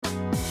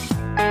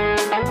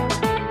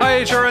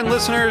HRN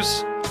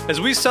listeners.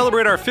 As we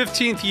celebrate our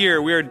 15th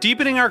year, we are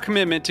deepening our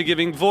commitment to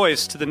giving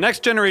voice to the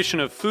next generation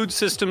of food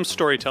systems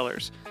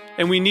storytellers,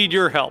 and we need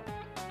your help.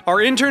 Our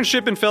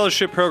internship and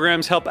fellowship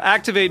programs help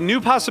activate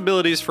new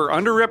possibilities for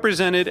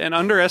underrepresented and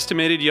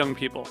underestimated young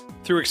people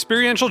through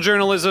experiential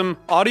journalism,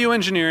 audio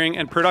engineering,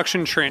 and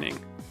production training.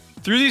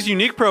 Through these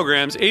unique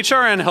programs,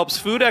 HRN helps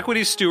food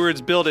equity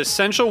stewards build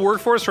essential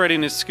workforce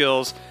readiness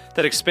skills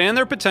that expand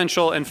their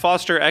potential and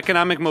foster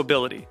economic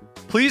mobility.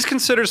 Please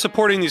consider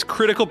supporting these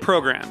critical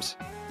programs.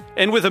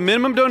 And with a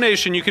minimum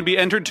donation, you can be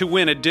entered to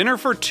win a dinner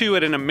for two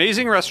at an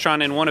amazing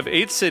restaurant in one of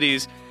 8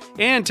 cities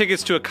and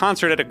tickets to a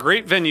concert at a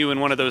great venue in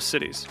one of those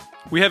cities.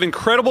 We have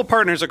incredible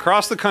partners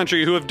across the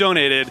country who have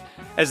donated,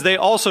 as they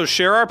also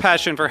share our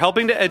passion for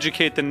helping to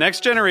educate the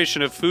next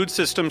generation of food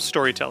systems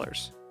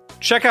storytellers.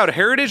 Check out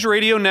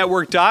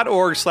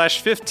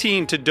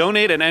heritageradionetwork.org/15 to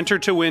donate and enter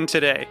to win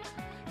today.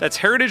 That's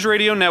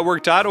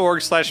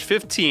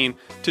heritageradionetwork.org/15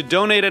 to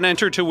donate and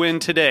enter to win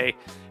today.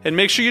 And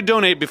make sure you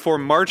donate before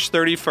March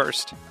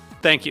 31st.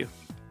 Thank you.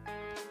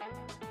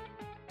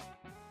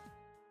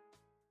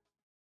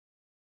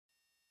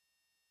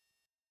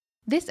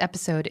 This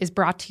episode is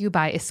brought to you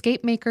by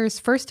Escape Maker's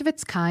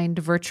first-of-its-kind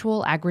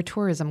virtual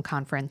agritourism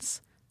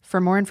conference. For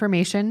more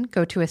information,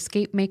 go to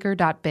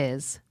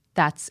escapemaker.biz.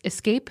 That's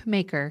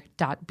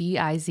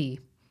escapemaker.biz.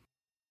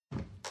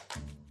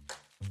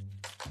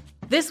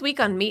 This week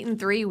on Meat and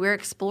Three, we're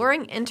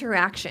exploring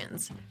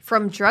interactions,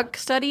 from drug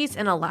studies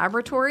in a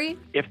laboratory.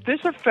 If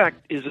this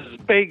effect is as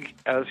big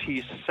as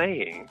he's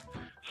saying,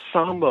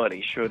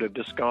 somebody should have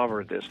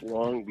discovered this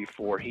long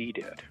before he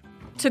did.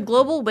 To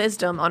global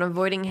wisdom on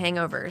avoiding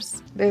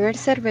hangovers. Beber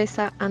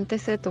cerveza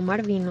antes de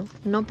tomar vino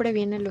no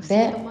previene los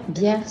síntomas.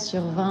 Bière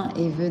sur vin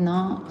et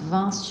venin,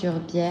 vin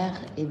sur bière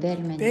et belle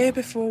manière. Beer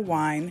before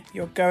wine,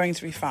 you're going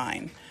to be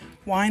fine.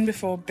 Wine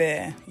before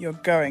beer, you're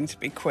going to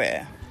be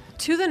queer.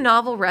 To the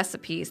novel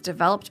recipes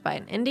developed by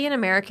an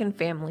Indian-American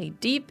family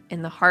deep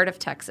in the heart of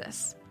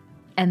Texas.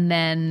 And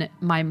then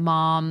my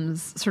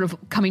mom's sort of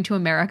coming to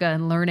America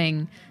and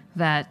learning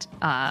that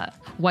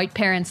white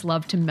parents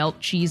love to melt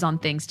cheese on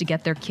things to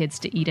get their kids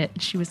to eat it.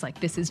 She was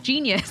like, this is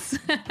genius.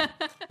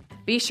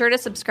 Be sure to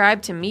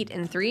subscribe to Meat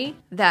in 3.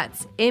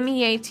 That's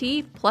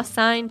MEAT+THREE.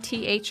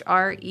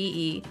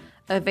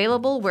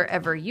 Available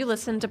wherever you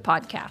listen to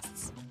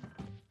podcasts.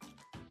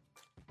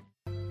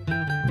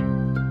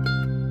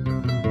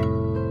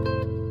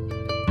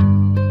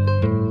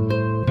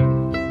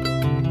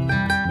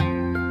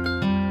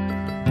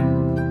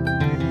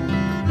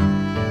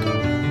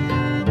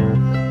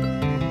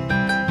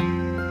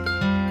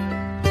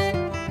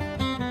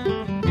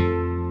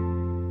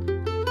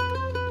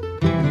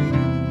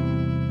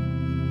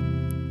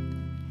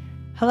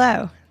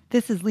 Hello,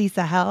 this is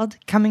Lisa Held,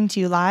 coming to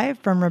you live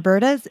from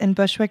Roberta's in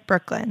Bushwick,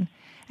 Brooklyn,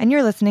 and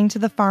you're listening to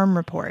The Farm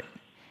Report,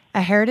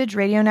 a Heritage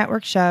Radio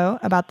Network show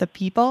about the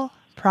people,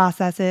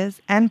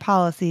 processes, and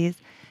policies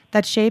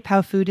that shape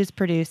how food is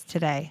produced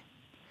today.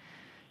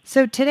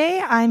 So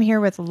today I'm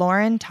here with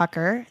Lauren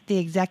Tucker, the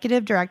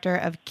Executive Director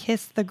of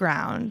Kiss the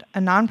Ground, a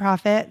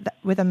nonprofit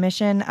with a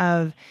mission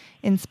of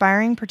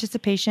inspiring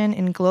participation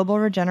in global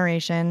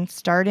regeneration,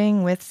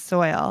 starting with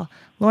soil.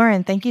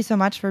 Lauren, thank you so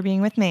much for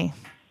being with me.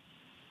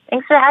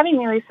 Thanks for having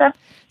me, Lisa.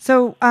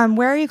 So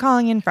where are you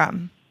calling in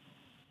from?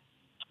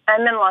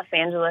 I'm in Los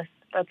Angeles.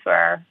 That's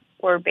where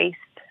we're based.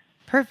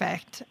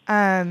 Perfect.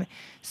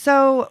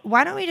 So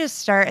why don't we just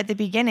start at the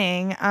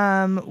beginning?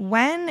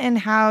 When and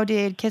how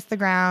did Kiss the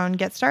Ground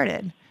get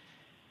started?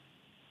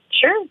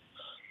 Sure.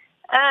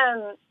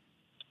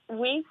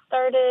 We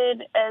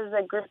started as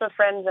a group of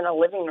friends in a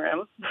living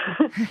room,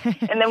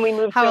 and then we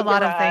moved how to a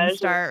lot of things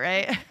start,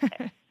 right?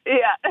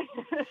 Yeah,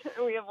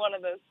 we have one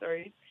of those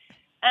stories.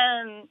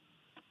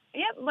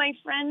 My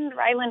friend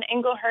Ryland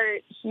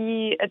Engelhart,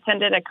 he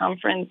attended a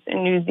conference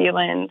in New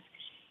Zealand,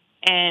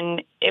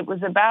 and it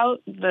was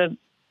about the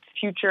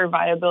future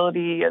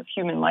viability of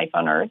human life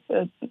on Earth,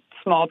 a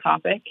small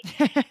topic.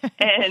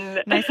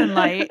 And nice and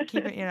light,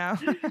 keep it, Yeah,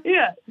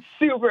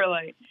 super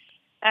light.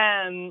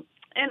 And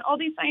all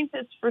these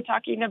scientists were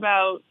talking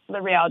about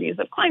the realities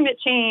of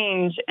climate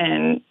change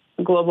and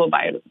global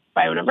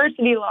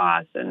biodiversity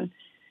loss and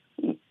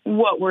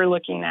what we're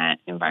looking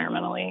at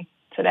environmentally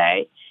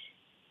today.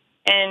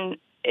 And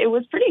it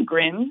was pretty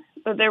grim,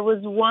 but there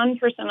was one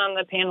person on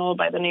the panel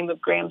by the name of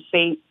Graham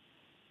Sate,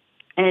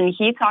 and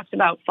he talked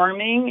about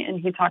farming, and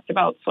he talked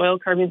about soil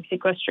carbon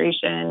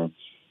sequestration,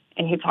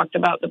 and he talked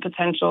about the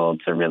potential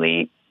to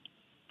really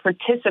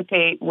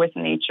participate with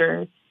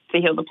nature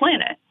to heal the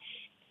planet.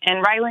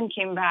 And Ryland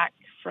came back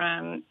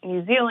from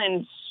New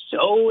Zealand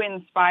so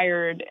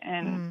inspired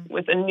and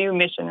with a new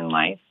mission in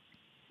life.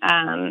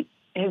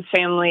 His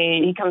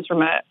family, he comes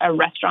from a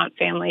restaurant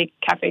family,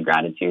 Cafe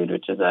Gratitude,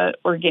 which is a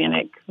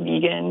organic,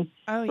 vegan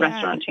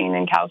restaurant chain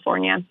in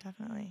California.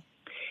 Definitely.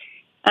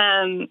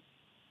 And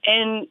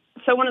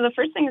so one of the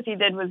first things he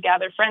did was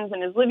gather friends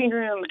in his living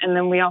room, and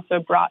then we also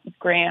brought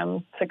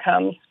Graham to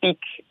come speak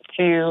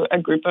to a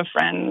group of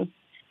friends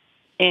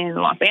in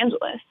Los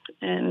Angeles.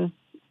 And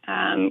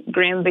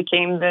Graham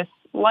became this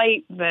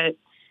light that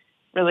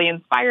really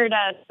inspired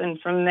us. And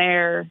from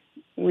there,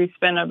 we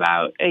spent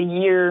about a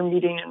year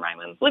meeting in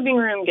Ryland's living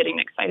room, getting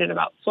excited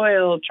about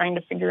soil, trying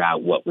to figure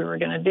out what we were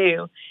going to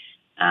do.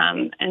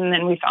 And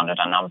then we founded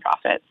a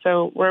nonprofit.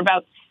 So we're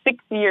about 6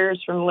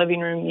 years from living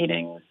room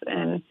meetings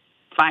and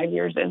 5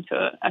 years into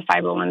a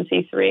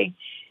 501c3.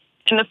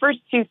 And the first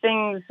two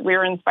things we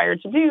were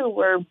inspired to do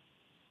were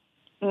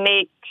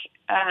make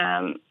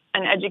an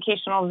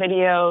educational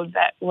video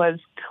that was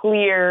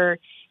clear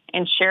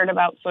and shared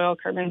about soil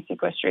carbon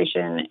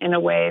sequestration in a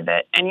way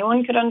that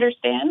anyone could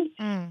understand.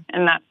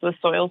 And that's The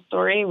Soil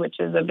Story, which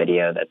is a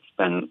video that's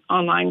been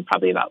online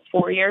probably about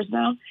 4 years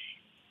now.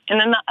 And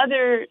then the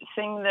other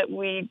thing that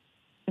we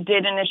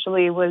did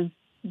initially was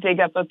dig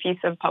up a piece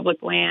of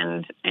public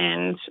land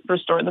and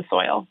restore the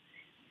soil.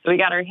 So we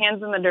got our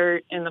hands in the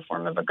dirt in the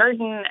form of a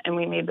garden, and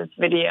we made this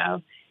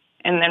video.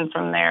 And then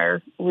from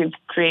there, we've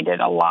created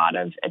a lot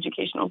of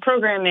educational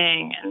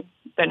programming and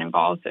been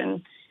involved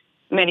in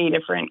many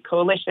different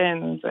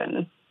coalitions.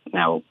 And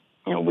now,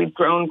 we've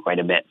grown quite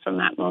a bit from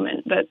that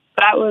moment. But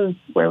that was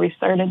where we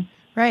started.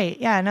 Right.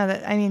 Yeah. No,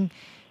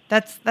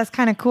 that's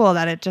kind of cool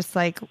that it just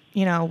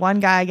one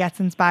guy gets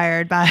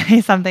inspired by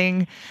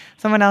something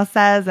someone else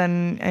says.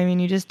 And I mean,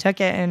 you just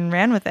took it and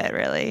ran with it,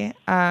 really.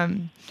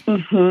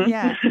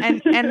 Yeah.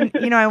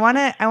 And I want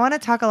to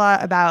talk a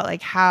lot about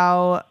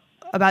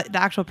about the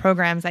actual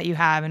programs that you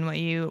have and what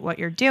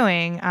you're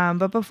doing.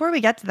 But before we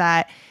get to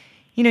that,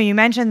 you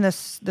mentioned the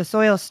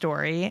soil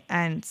story,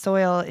 and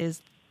soil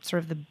is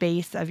sort of the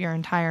base of your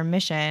entire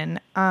mission.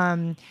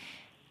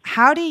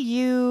 How do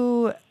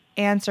you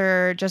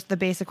answer just the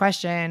basic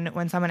question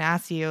when someone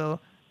asks you,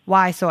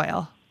 why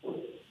soil?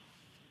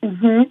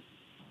 Oh,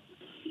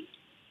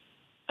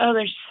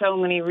 there's so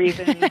many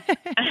reasons.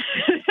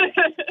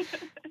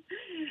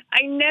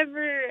 I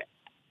never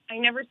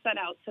set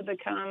out to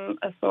become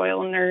a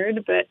soil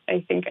nerd, but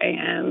I think I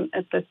am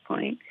at this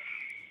point.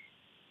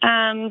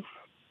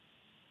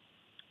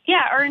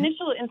 Our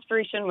initial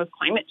inspiration was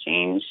climate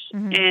change,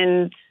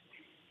 and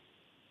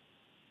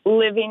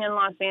living in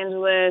Los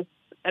Angeles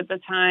at the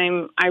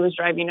time, I was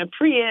driving a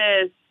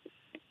Prius.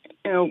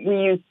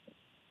 We used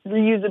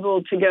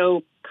reusable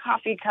to-go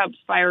coffee cups,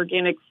 buy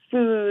organic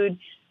food.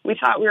 We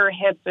thought we were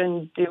hip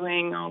and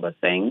doing all the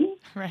things.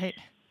 Right.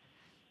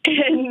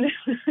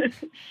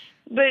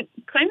 But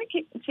climate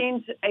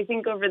change, I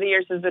think, over the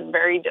years has been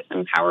very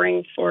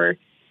disempowering for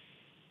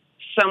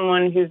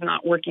someone who's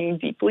not working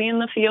deeply in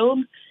the field.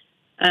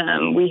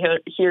 We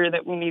hear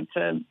that we need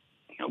to,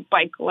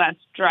 bike less,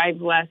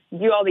 drive less,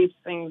 do all these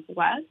things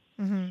less.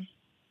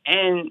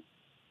 And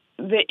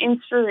the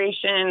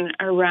inspiration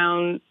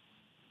around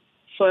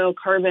soil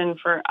carbon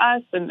for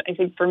us, and I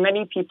think for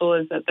many people,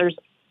 is that there's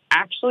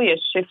actually a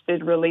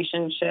shifted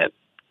relationship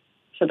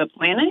to the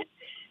planet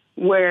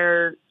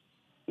where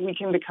we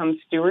can become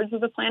stewards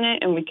of the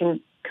planet and we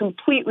can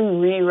completely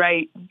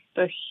rewrite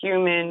the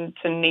human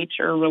to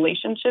nature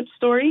relationship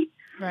story.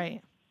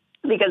 Right.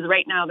 Because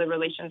right now the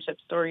relationship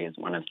story is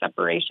one of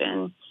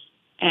separation,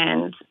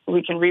 and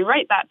we can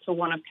rewrite that to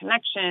one of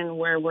connection,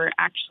 where we're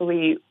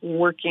actually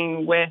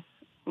working with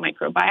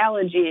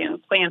microbiology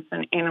and plants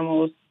and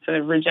animals to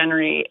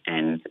regenerate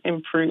and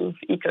improve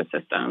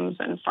ecosystems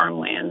and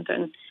farmland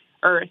and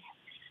earth.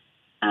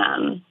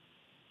 And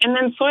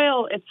then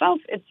soil itself,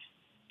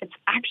 it's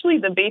actually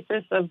the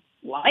basis of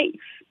life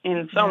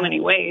in so many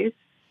ways.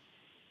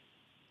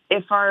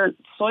 If our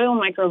soil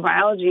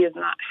microbiology is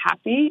not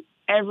happy,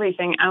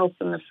 everything else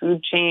in the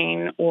food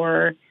chain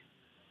or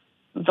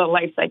the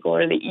life cycle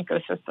or the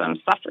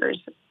ecosystem suffers.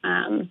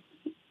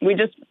 We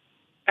just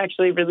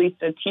actually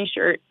released a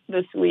T-shirt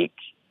this week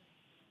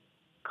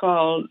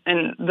called,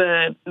 and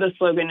the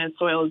slogan is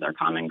 "Soil is our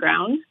common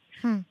ground,"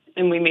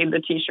 and we made the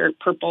T-shirt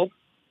purple.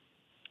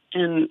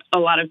 And a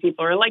lot of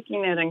people are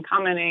liking it and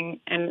commenting.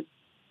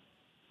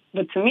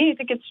 But to me, I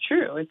think it's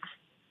true.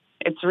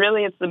 It's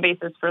the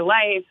basis for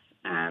life.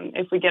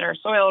 If we get our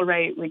soil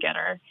right, we get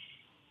our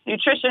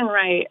nutrition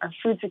right, our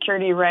food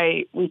security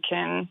right, we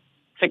can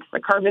fix the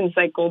carbon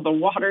cycle, the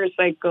water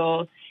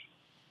cycle.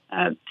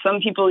 Some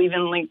people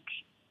even link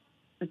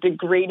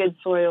degraded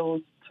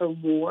soils to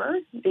war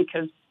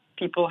because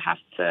people have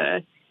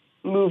to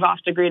move off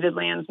degraded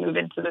lands, move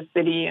into the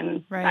city,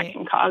 and that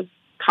can cause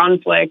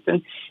conflict.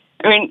 And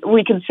I mean,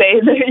 we could say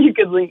that you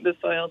could link the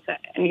soil to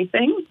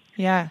anything.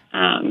 Yeah.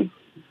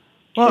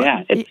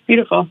 It's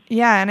beautiful.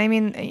 Yeah. And I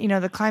mean,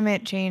 the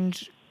climate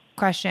change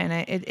question,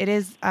 it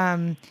is,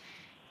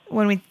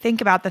 when we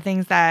think about the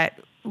things that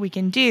we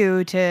can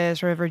do to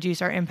sort of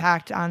reduce our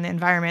impact on the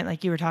environment,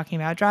 like you were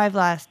talking about, drive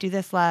less, do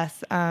this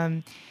less,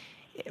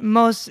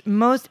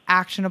 most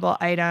actionable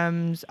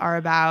items are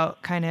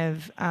about kind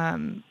of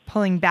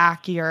pulling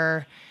back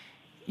your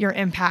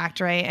impact,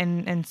 right?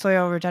 And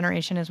soil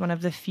regeneration is one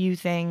of the few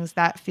things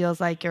that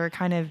feels like you're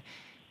kind of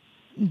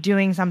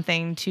doing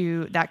something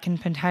that can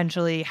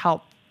potentially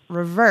help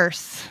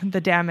reverse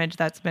the damage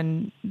that's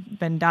been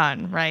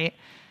done, right?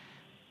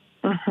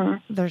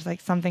 There's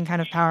something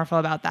kind of powerful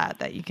about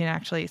that you can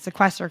actually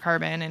sequester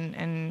carbon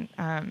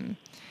and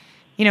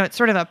it's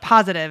sort of a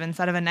positive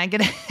instead of a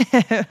negative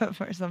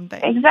or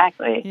something.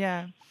 Exactly.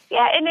 Yeah.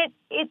 Yeah, and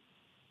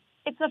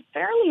it's a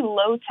fairly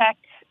low-tech,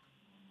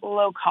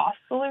 low-cost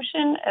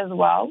solution as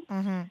well.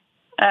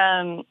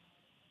 Mm-hmm.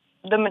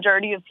 The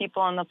majority of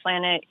people on the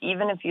planet,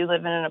 even if you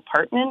live in an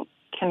apartment,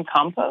 can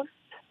compost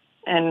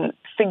and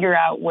figure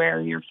out where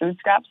your food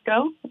scraps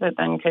go that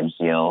then could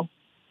heal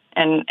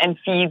and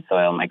feed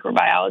soil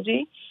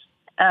microbiology.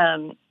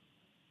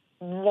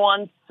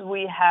 Once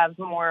we have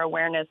more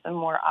awareness and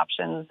more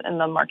options in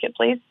the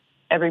marketplace,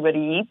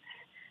 everybody eats,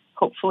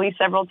 hopefully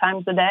several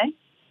times a day.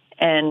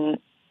 And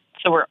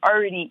so we're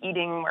already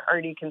eating, we're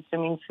already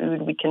consuming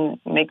food. We can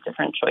make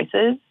different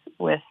choices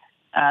with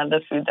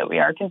the food that we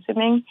are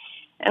consuming.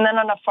 And then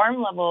on a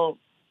farm level,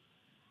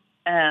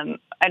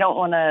 I don't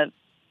want to,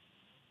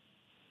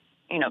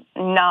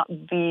 not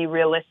be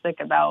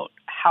realistic about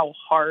how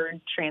hard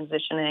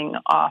transitioning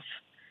off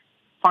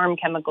farm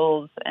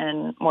chemicals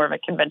and more of a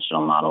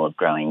conventional model of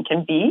growing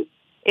can be.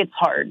 It's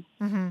hard,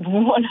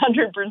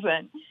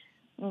 100%.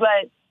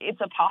 But it's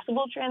a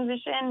possible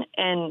transition.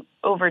 And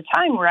over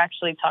time, we're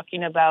actually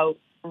talking about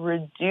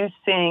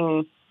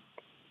reducing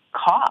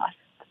cost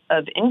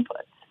of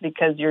inputs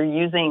because you're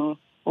using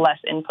less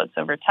inputs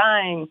over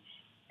time.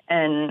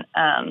 And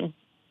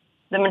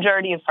the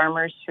majority of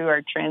farmers who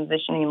are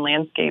transitioning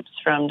landscapes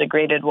from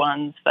degraded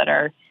ones that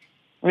are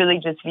really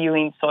just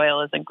viewing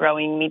soil as a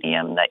growing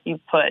medium that you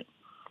put,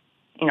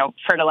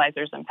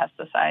 fertilizers and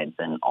pesticides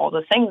and all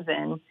the things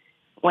in,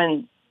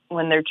 when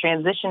they're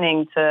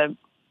transitioning to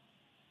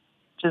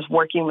just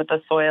working with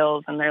the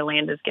soils and their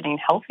land is getting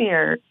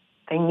healthier,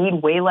 they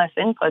need way less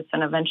inputs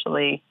and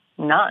eventually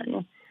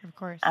none. Of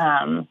course.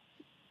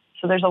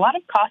 So there's a lot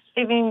of cost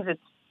savings.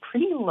 It's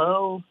pretty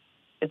low.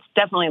 It's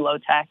definitely low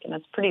tech, and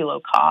it's pretty low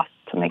cost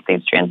to make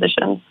these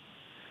transitions.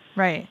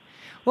 Right.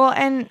 Well,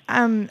 and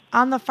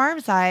on the farm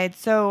side,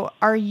 so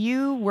are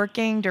you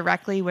working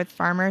directly with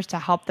farmers to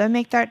help them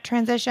make that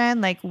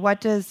transition? Like,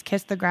 what does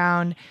Kiss the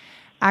Ground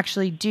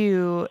actually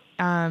do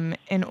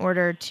in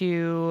order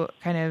to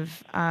kind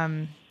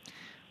of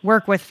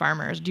work with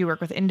farmers? Do you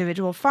work with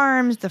individual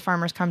farms? Do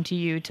farmers come to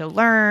you to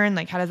learn?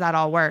 Like, how does that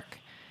all work?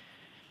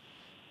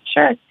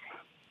 Sure.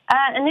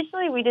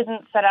 Initially, we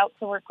didn't set out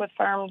to work with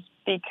farms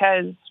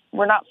because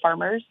we're not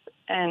farmers,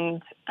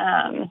 and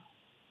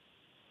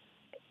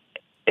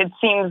it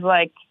seems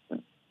like,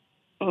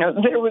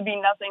 there would be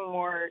nothing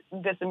more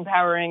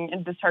disempowering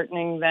and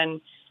disheartening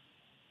than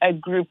a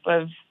group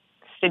of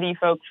city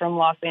folk from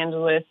Los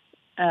Angeles,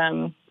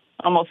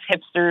 almost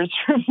hipsters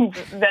from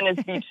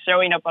Venice Beach,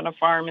 showing up on a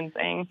farm and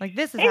saying, like,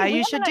 this is how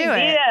you should do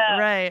it.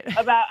 Right.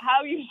 About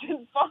how you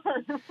should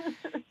farm.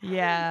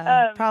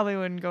 Yeah, probably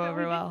wouldn't go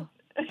over well.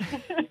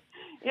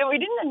 Yeah, we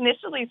didn't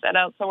initially set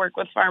out to work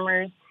with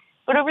farmers,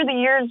 but over the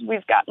years,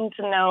 we've gotten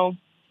to know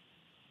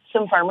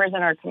some farmers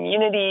in our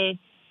community.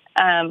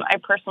 I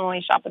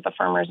personally shop at the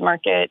farmers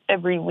market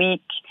every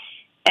week,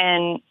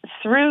 and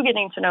through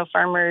getting to know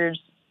farmers,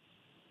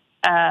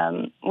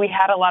 we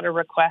had a lot of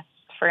requests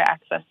for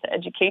access to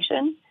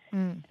education.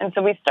 And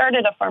so we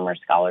started a farmer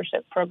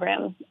scholarship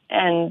program,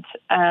 and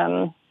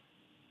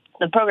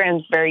the program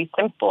is very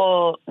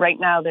simple. Right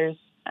now, there's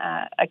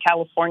a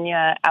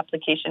California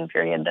application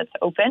period that's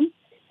open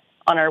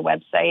on our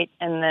website.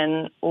 And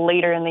then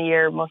later in the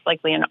year, most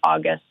likely in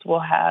August, we'll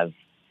have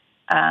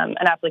an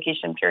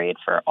application period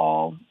for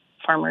all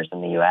farmers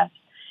in the U.S.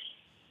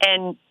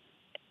 And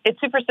it's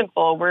super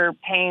simple. We're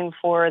paying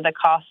for the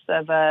cost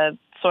of a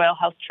soil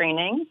health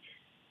training.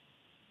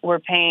 We're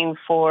paying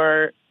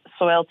for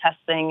soil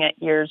testing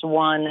at years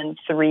 1 and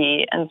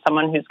 3, and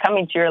someone who's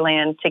coming to your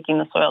land, taking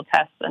the soil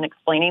tests and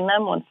explaining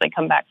them once they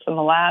come back from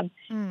the lab.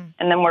 And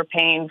then we're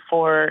paying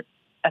for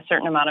a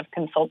certain amount of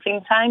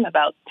consulting time,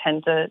 about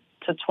 10 to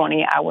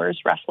 20 hours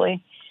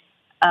roughly.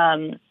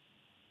 And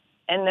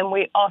then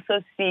we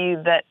also see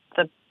that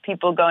the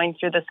people going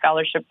through the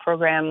scholarship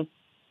program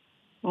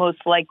most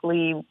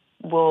likely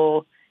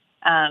will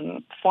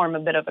form a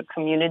bit of a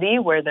community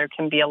where there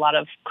can be a lot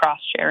of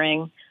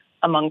cross-sharing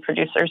among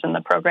producers in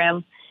the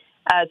program.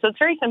 So it's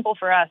very simple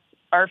for us.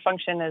 Our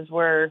function is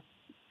we're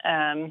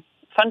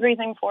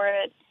fundraising for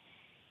it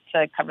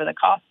to cover the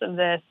cost of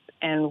this,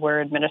 and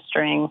we're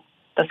administering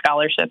the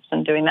scholarships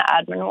and doing the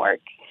admin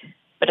work.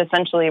 But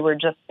essentially, we're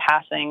just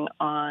passing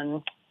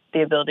on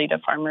the ability to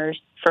farmers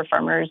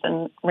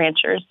and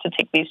ranchers to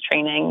take these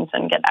trainings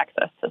and get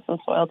access to some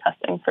soil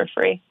testing for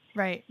free.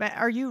 Right. But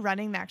are you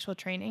running the actual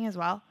training as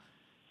well?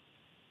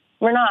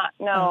 We're not,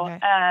 no.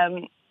 Oh,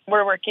 okay.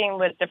 We're working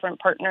with different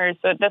partners.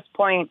 So at this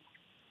point,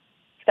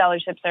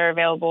 scholarships are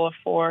available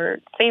for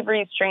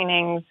Savory's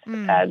trainings.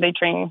 They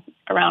train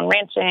around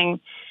ranching.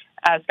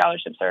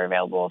 Scholarships are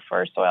available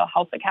for Soil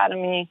Health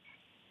Academy.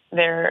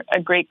 They're a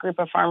great group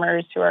of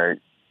farmers who are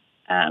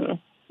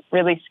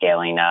really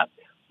scaling up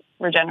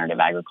regenerative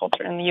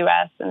agriculture in the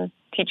U.S. and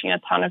teaching a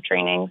ton of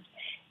trainings.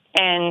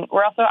 And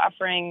we're also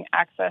offering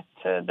access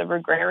to the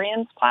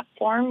Regrarians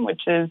platform,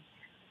 which is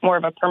more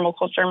of a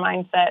permaculture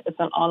mindset. It's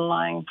an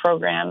online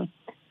program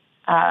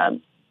that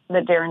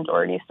Darren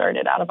Doherty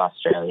started out of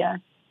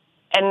Australia.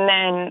 And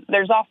then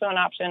there's also an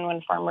option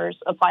when farmers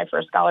apply for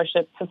a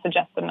scholarship to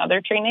suggest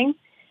another training.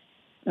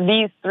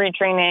 These 3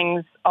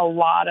 trainings, a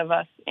lot of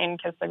us in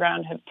Kiss the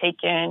Ground have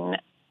taken.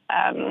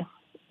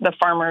 The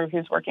farmer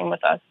who's working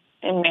with us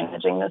in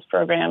managing this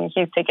program,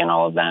 he's taken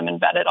all of them and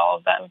vetted all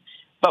of them.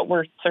 But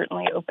we're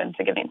certainly open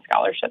to giving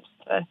scholarships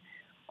to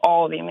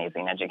all the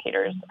amazing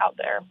educators out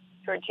there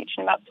who are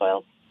teaching about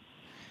soils.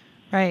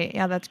 Right.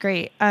 Yeah, that's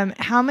great.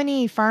 How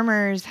many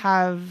farmers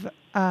have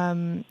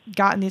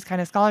gotten these kind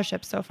of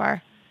scholarships so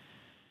far?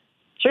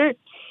 Sure.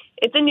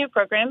 It's a new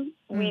program.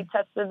 We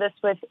tested this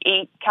with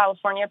 8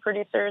 California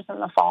producers in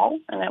the fall,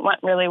 and it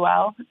went really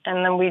well.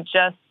 And then we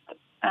just,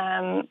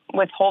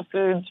 with Whole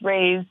Foods,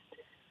 raised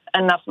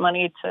enough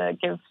money to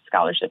give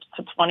scholarships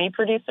to 20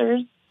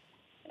 producers.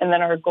 And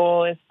then our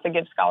goal is to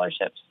give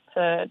scholarships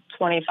to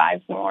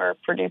 25 more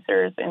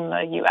producers in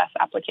the U.S.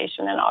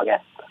 application in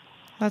August.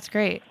 That's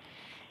great.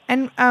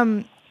 And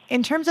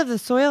in terms of the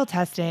soil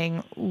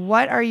testing,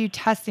 what are you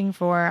testing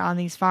for on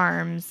these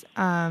farms?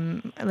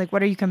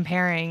 What are you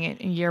comparing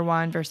in year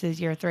 1 versus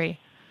year 3?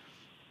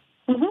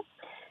 Mm-hmm.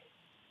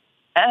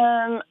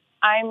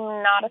 I'm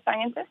not a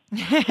scientist.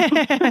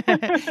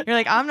 You're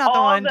like, I'm not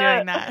the one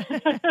doing that.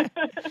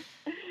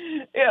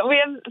 Yeah,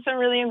 we have some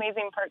really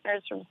amazing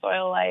partners from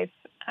Soil Life,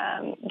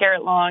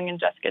 Garrett Long and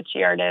Jessica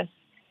Chiartis.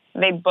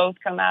 They both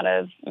come out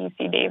of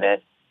UC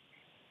Davis,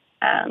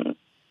 and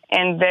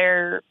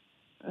they're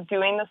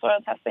doing the soil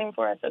testing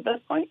for us at this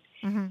point.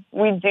 Mm-hmm.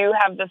 We do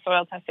have the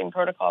soil testing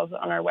protocols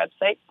on our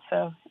website,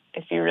 so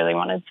if you really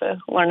wanted to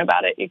learn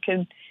about it, you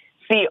could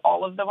see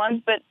all of the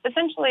ones. But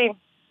essentially,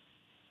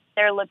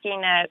 they're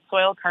looking at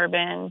soil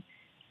carbon,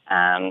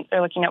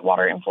 they're looking at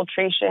water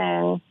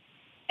infiltration,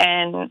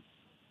 and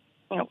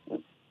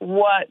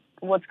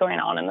what's going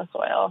on in the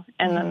soil,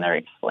 and then they're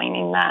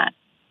explaining that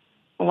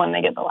when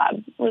they get the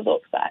lab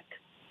results back.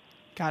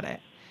 Got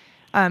it.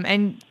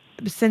 And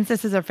since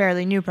this is a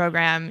fairly new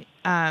program,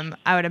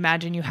 I would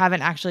imagine you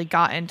haven't actually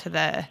gotten to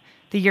the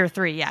year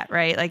 3 yet,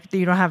 right? Like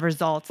you don't have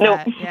results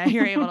that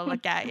you're able to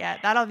look at yet.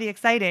 That'll be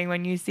exciting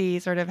when you see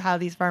sort of how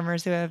these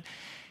farmers who have,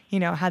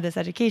 had this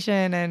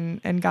education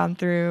and gone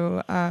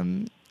through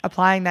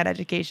applying that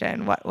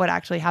education, what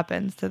actually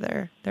happens to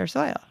their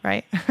soil,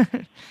 right?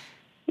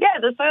 Yeah,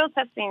 the soil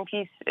testing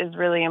piece is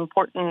really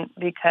important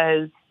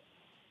because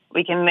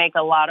we can make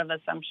a lot of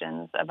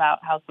assumptions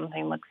about how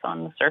something looks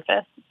on the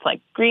surface. It's like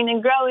green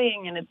and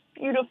growing and it's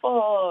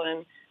beautiful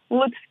and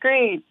looks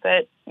great.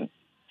 But,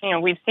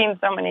 we've seen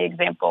so many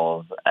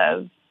examples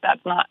of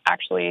that's not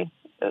actually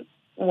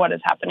what is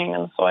happening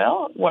in the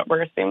soil, what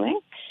we're assuming.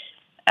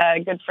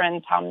 A good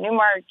friend, Tom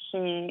Newmark,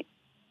 he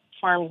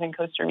farms in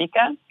Costa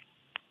Rica.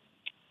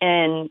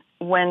 And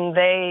when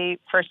they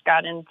first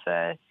got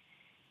into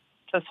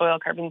soil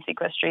carbon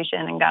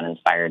sequestration and got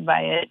inspired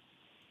by it,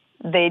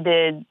 they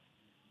did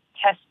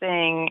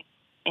testing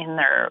in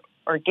their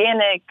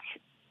organic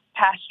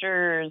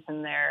pastures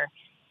and their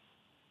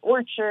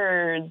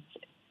orchards,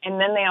 and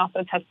then they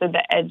also tested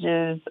the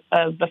edges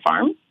of the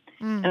farm,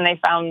 and they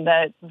found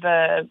that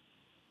the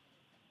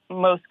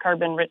most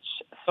carbon-rich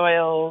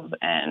soils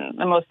and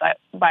the most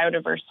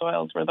biodiverse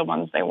soils were the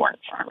ones they weren't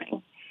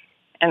farming.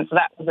 And so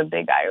that was a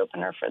big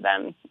eye-opener for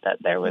them, that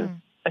there was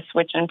a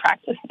switch in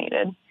practice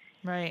needed.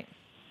 Right.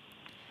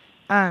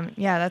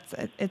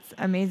 It's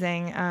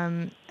amazing.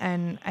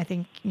 And I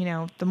think,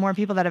 the more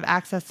people that have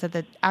access to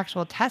the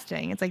actual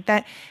testing, it's like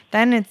that,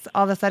 then it's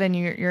all of a sudden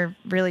you're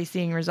really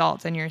seeing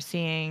results and you're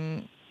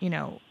seeing,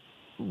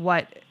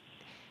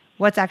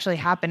 what's actually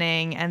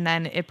happening. And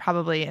then it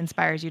probably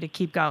inspires you to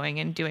keep going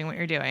and doing what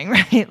you're doing,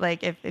 right?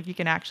 Like if you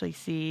can actually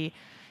see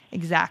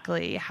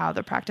exactly how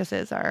the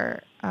practices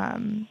are,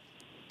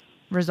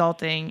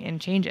 resulting in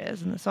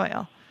changes in the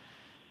soil.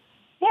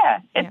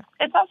 Yeah,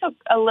 it's also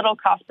a little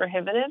cost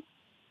prohibitive.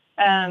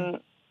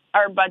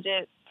 Our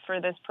budget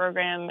for this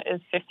program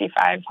is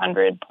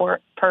 $5,500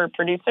 per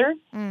producer,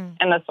 and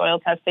the soil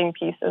testing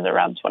piece is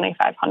around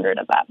 $2,500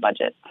 of that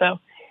budget. So,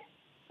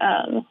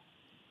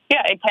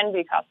 it can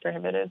be cost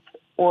prohibitive,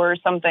 or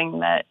something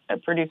that a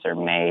producer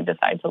may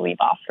decide to leave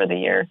off for the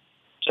year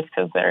just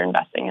because they're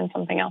investing in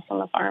something else on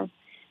the farm.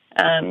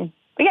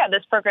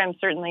 This program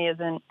certainly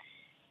isn't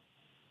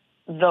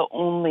the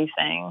only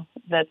thing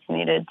that's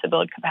needed to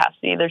build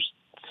capacity. There's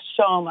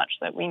so much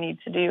that we need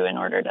to do in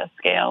order to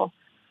scale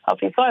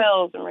healthy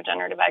soils and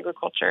regenerative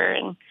agriculture,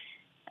 and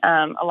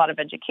a lot of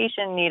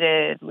education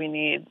needed. We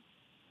need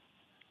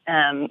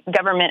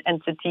government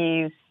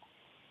entities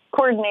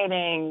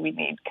coordinating. We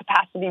need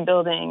capacity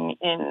building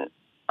in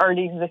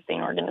already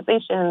existing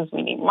organizations.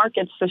 We need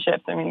markets to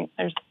shift. I mean,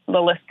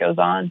 the list goes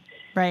on.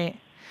 Right.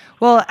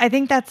 Well, I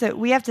think that's it.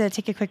 We have to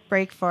take a quick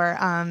break for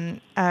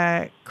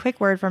a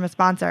quick word from a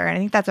sponsor. And I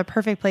think that's a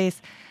perfect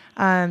place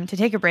to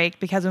take a break,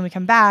 because when we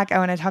come back, I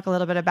want to talk a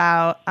little bit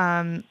about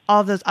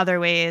all of those other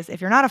ways,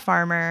 if you're not a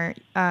farmer,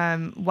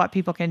 what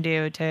people can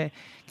do to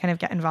kind of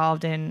get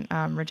involved in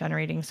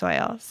regenerating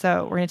soil.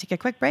 So we're going to take a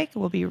quick break.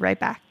 We'll be right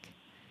back.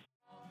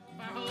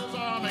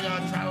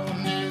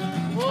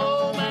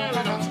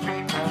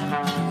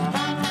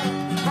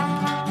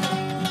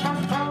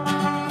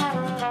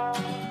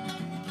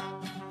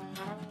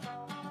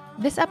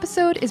 This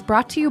episode is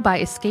brought to you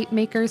by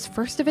EscapeMaker's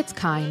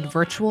first-of-its-kind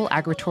virtual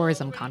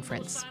agritourism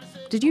conference.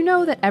 Did you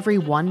know that every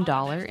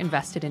 $1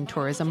 invested in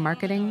tourism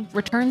marketing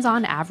returns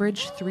on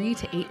average $3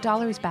 to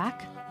 $8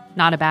 back?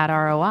 Not a bad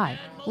ROI.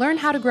 Learn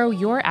how to grow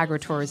your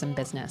agritourism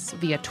business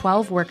via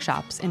 12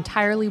 workshops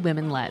entirely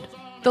women-led.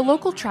 The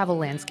local travel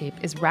landscape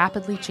is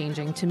rapidly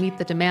changing to meet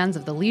the demands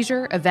of the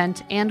leisure,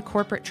 event, and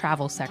corporate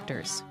travel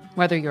sectors.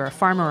 Whether you're a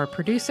farmer or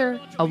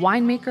producer, a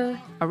winemaker,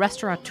 a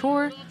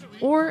restaurateur,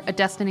 or a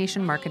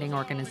destination marketing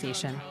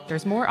organization,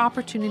 there's more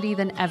opportunity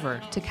than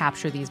ever to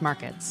capture these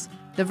markets.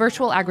 The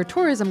Virtual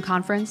Agritourism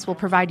Conference will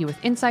provide you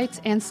with insights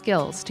and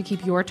skills to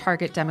keep your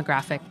target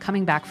demographic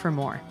coming back for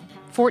more.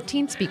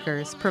 14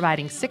 speakers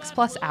providing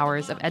 6+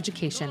 hours of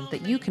education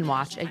that you can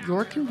watch at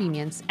your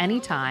convenience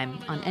anytime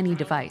on any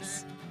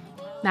device.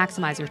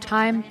 Maximize your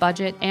time,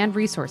 budget, and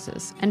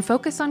resources, and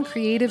focus on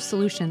creative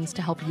solutions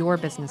to help your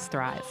business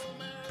thrive.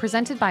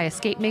 Presented by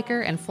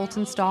EscapeMaker and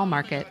Fulton Stall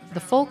Market,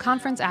 the full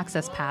conference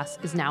access pass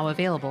is now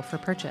available for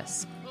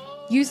purchase.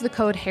 Use the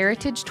code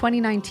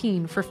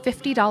HERITAGE2019 for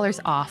 $50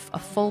 off a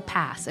full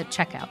pass at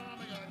checkout.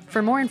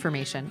 For more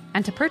information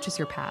and to purchase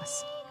your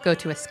pass, go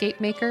to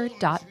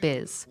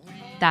escapemaker.biz.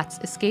 That's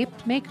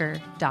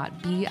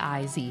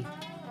escapemaker.biz.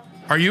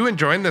 Are you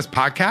enjoying this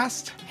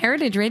podcast?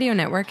 Heritage Radio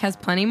Network has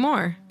plenty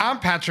more. I'm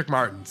Patrick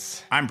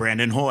Martins. I'm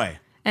Brandon Hoy.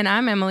 And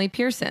I'm Emily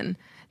Pearson.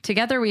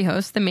 Together we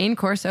host the Main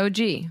Course OG,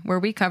 where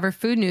we cover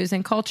food news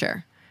and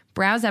culture.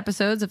 Browse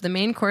episodes of the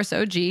Main Course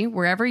OG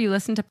wherever you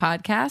listen to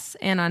podcasts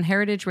and on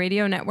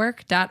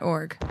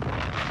heritageradionetwork.org.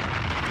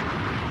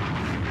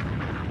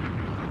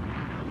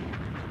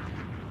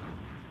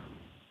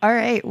 All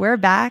right, we're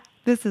back.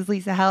 This is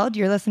Lisa Held.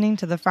 You're listening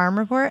to The Farm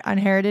Report on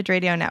Heritage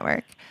Radio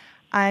Network.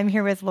 I'm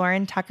here with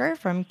Lauren Tucker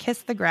from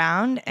Kiss the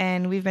Ground,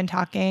 and we've been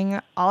talking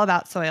all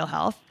about soil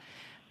health.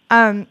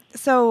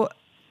 So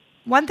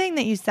one thing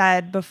that you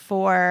said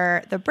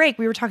before the break,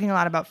 we were talking a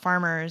lot about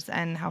farmers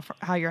and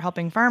how you're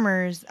helping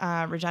farmers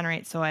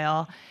regenerate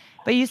soil.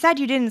 But you said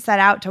you didn't set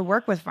out to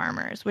work with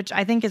farmers, which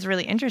I think is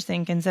really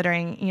interesting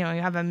considering, you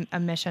have a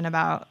mission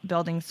about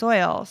building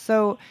soil.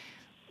 So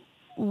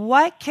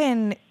how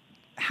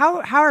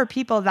are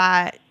people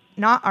that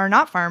are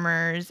not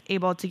farmers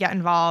able to get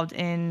involved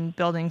in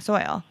building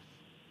soil?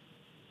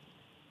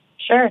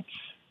 Sure.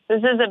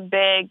 This is a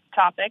big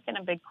topic and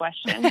a big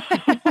question.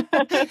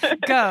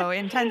 Go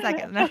in 10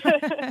 seconds.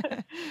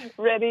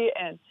 Ready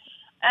and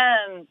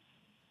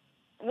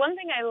one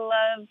thing I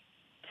love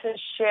to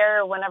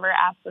share whenever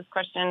asked this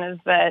question is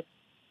that,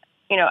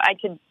 I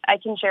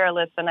can share a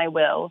list, and I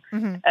will,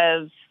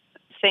 of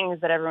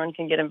things that everyone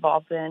can get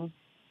involved in.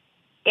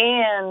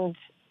 And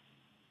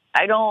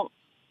I don't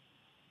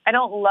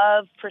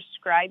love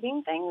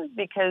prescribing things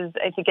because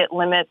I think it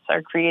limits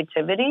our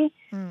creativity.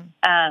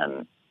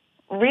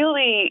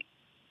 Really,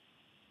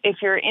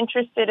 if you're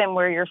interested in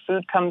where your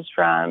food comes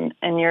from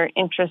and you're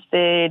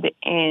interested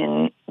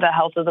in the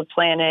health of the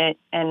planet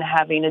and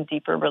having a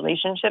deeper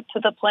relationship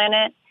to the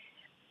planet,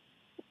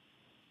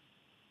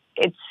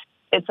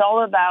 it's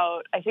all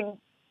about, I think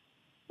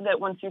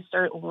that once you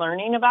start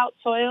learning about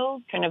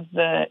soil, kind of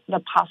the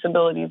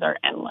possibilities are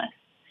endless.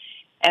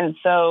 And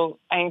so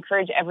I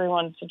encourage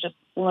everyone to just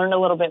learn a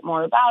little bit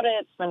more about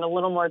it, spend a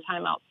little more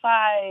time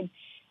outside,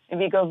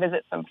 maybe go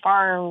visit some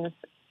farms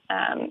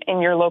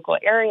in your local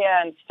area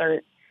and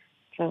start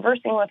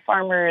conversing with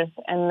farmers,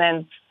 and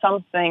then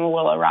something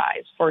will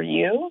arise for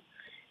you.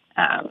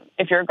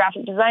 If you're a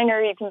graphic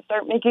designer, you can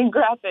start making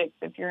graphics.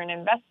 If you're an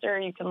investor,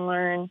 you can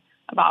learn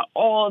about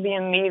all the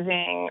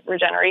amazing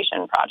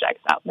regeneration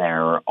projects out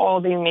there or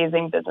all the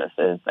amazing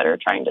businesses that are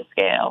trying to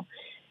scale.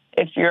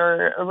 If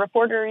you're a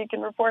reporter, you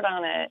can report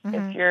on it.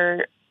 If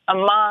you're a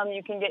mom,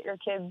 you can get your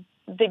kids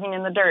digging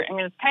in the dirt. I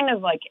mean, it's kind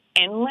of like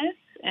endless.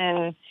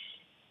 And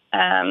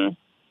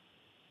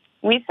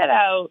we set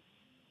out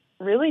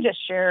really to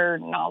share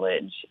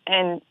knowledge.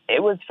 And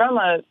it was from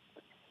a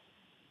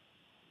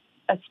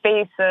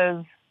space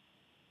of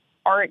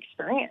our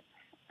experience.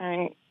 I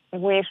mean,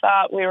 we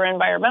thought we were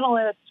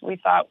environmentalists. We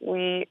thought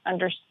we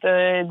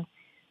understood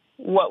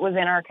what was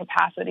in our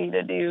capacity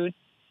to do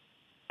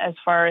as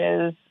far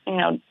as,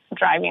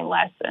 driving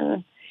less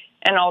and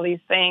all these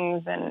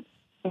things and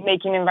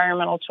making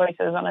environmental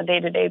choices on a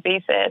day-to-day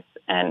basis.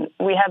 And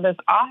we had this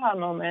aha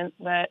moment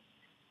that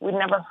we'd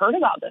never heard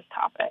about this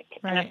topic.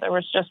 Right. And if there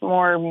was just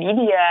more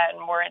media and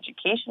more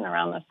education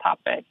around this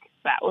topic,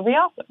 that would be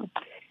awesome.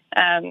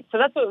 So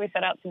that's what we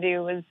set out to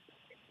do, was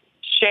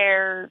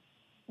share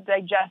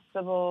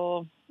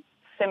digestible,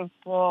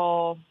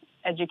 simple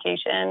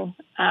education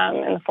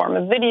in the form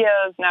of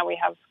videos. Now we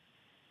have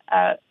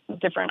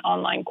different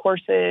online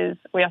courses.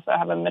 We also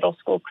have a middle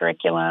school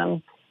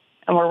curriculum,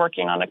 and we're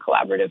working on a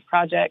collaborative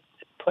project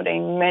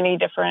putting many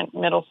different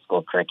middle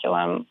school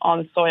curriculum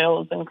on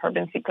soils and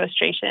carbon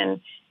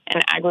sequestration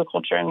and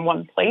agriculture in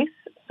one place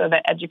so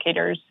that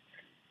educators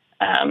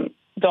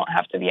don't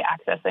have to be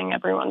accessing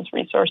everyone's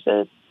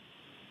resources.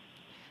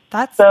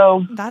 That's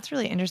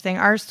really interesting.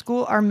 Our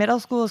middle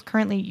school is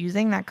currently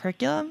using that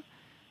curriculum?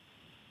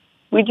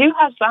 We do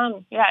have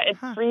some. Yeah, it's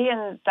free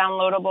and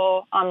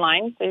downloadable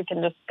online, so you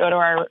can just go to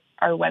our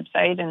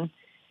website and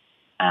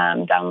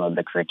download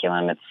the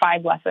curriculum. It's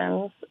 5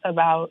 lessons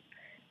about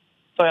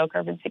soil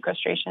carbon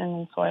sequestration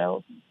and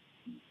soils.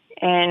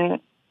 And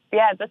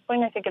yeah, at this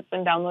point, I think it's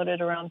been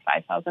downloaded around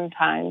 5,000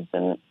 times,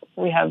 and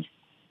we have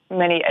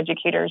many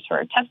educators who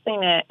are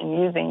testing it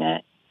and using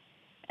it.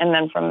 And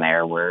then from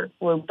there, we're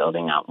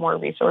building out more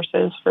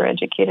resources for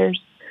educators.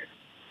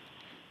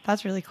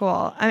 That's really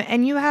cool.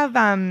 And you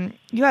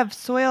have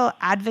soil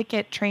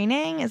advocate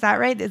training, is that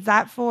right? Is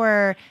that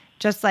for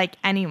just like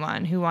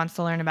anyone who wants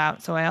to learn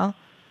about soil?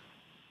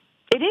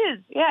 It is,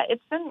 yeah.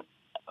 It's been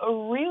a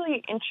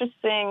really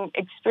interesting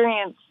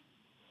experience.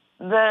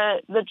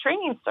 The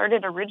training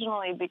started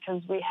originally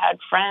because we had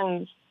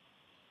friends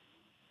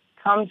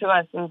come to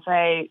us and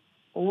say,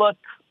 look,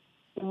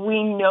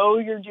 we know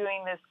you're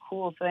doing this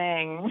cool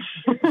thing.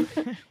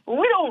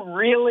 We don't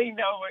really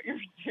know what you're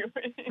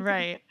doing.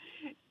 Right.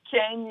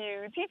 Can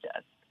you teach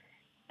us?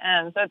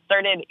 So it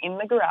started in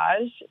the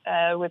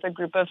garage with a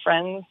group of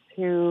friends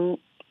who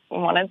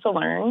wanted to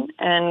learn.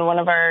 And one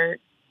of our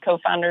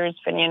co-founders,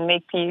 Finian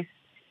Makepeace,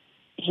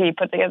 he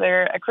put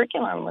together a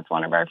curriculum with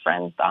one of our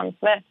friends, Don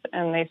Smith,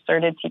 and they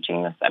started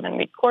teaching the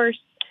 7-week course.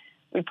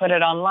 We put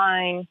it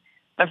online.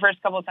 The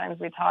first couple of times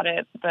we taught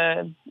it,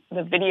 the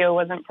video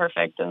wasn't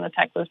perfect and the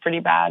tech was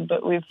pretty bad,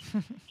 but we've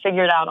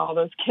figured out all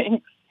those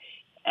kinks.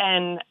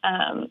 And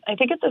I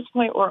think at this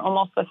point, we're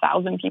almost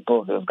 1,000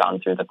 people who have gone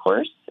through the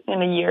course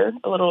in a year,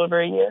 a little over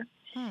a year.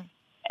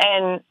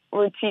 And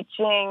we're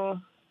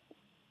teaching,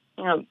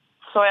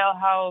 soil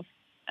health,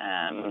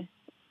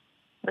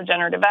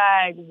 regenerative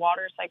ag,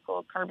 water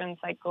cycle, carbon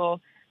cycle,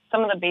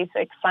 some of the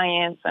basic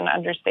science and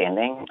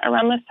understanding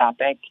around this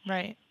topic,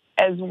 right?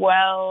 As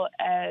well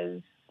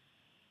as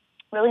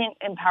really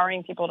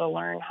empowering people to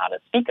learn how to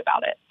speak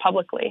about it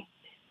publicly.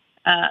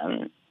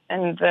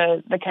 And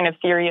the kind of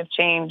theory of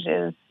change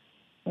is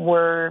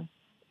we're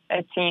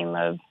a team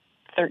of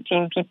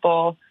 13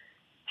 people.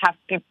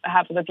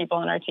 Half of the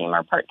people in our team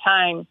are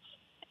part-time,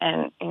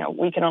 and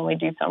we can only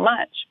do so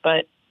much.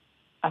 But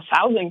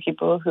 1,000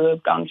 people who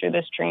have gone through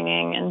this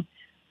training and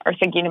are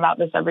thinking about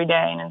this every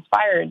day and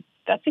inspired,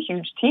 that's a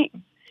huge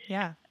team.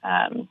 Yeah.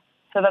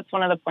 So that's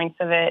one of the points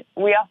of it.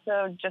 We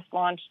also just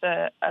launched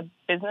a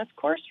business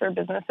course for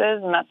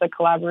businesses, and that's a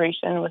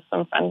collaboration with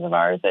some friends of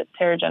ours at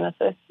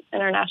TerraGenesis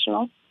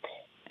International.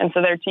 And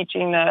so they're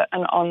teaching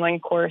an online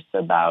course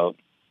about,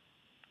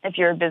 if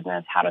you're a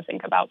business, how to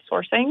think about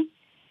sourcing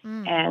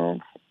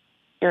and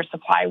your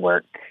supply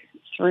work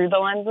through the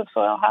lens of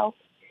soil health.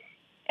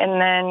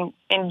 And then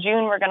in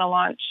June, we're going to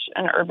launch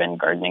an urban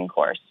gardening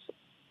course,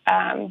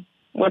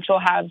 which will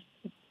have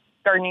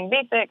gardening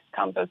basics,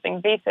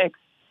 composting basics,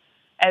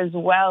 as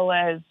well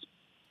as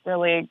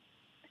really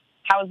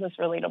how is this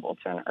relatable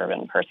to an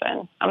urban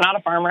person. I'm not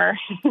a farmer.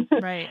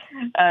 Right.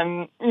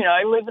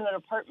 I live in an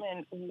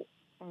apartment.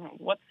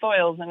 What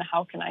soils and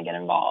how can I get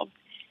involved?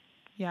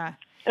 Yeah.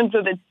 And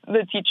so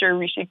the teacher,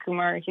 Rishi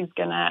Kumar, he's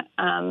going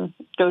to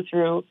go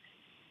through,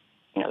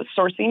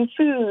 sourcing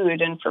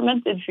food and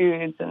fermented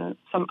foods and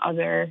some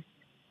other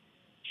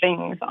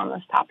things on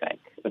this topic,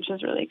 which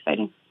is really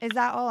exciting. Is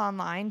that all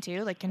online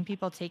too? Like, can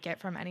people take it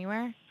from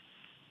anywhere?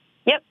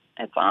 Yep,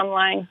 it's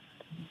online.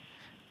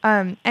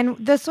 And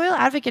the soil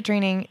advocate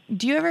training,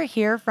 do you ever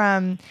hear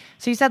from,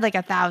 so you said like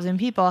 1,000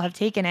 people have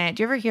taken it.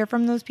 Do you ever hear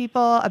from those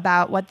people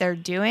about what they're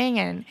doing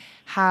and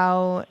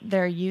how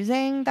they're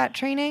using that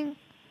training?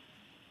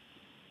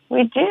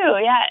 We do,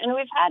 yeah. And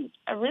we've had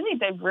a really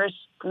diverse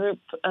group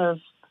of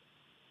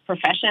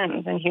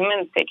professions and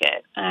humans take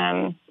it.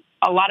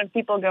 A lot of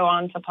people go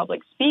on to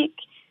public speak.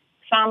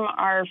 Some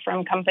are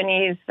from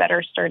companies that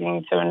are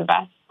starting to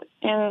invest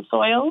in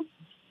soil.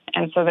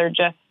 And so they're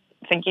just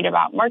thinking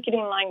about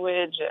marketing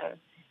language and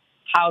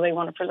how they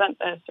want to present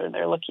this, or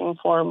they're looking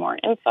for more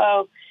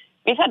info.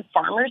 We've had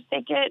farmers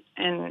take it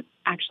and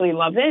actually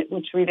love it,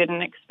 which we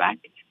didn't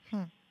expect.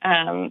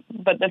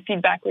 But the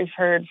feedback we've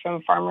heard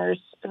from farmers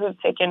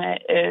who've taken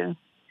it is,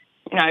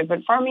 I've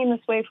been farming this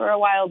way for a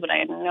while, but I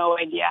had no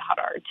idea how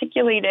to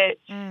articulate it.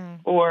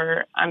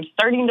 Or I'm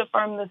starting to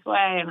farm this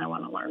way and I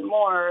want to learn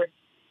more.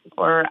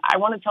 Or I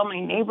want to tell my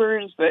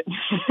neighbors, but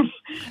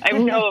I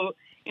have no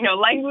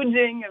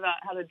languaging about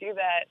how to do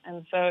that.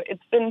 And so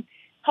it's been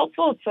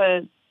helpful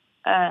to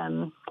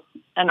an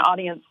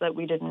audience that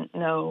we didn't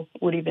know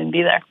would even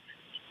be there.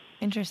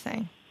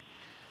 Interesting.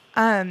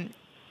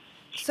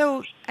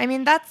 So, I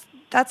mean, that's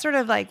sort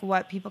of like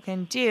what people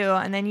can do.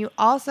 And then you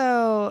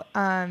also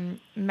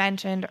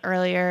mentioned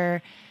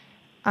earlier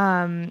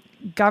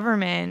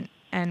government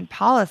and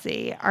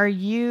policy. Are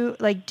you,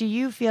 like, do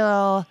you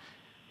feel,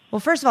 well,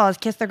 first of all, is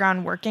Kiss the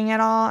Ground working at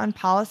all on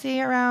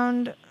policy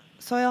around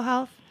soil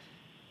health?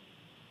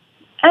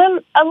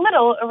 A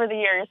little over the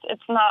years.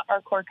 It's not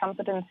our core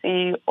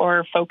competency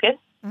or focus,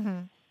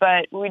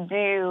 but we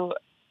do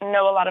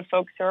know a lot of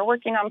folks who are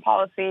working on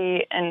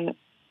policy, and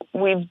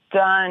we've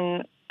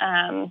done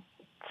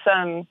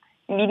some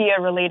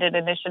media-related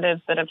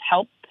initiatives that have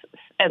helped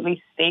at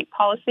least state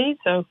policy.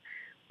 So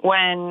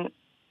when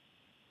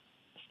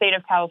state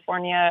of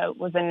California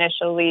was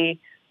initially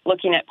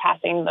looking at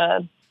passing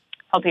the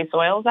Healthy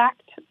Soils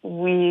Act,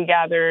 we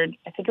gathered,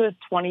 I think it was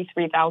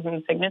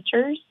 23,000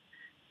 signatures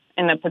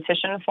in the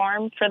petition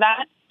form for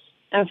that.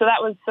 And so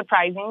that was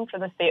surprising for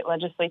the state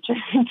legislature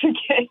to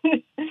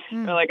get.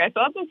 They're like, I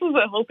thought this was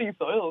a healthy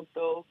soil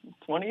bill.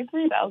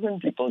 23,000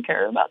 people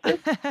care about this.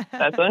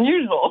 That's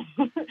unusual.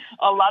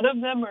 A lot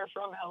of them are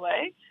from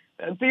LA.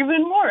 That's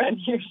even more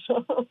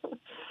unusual.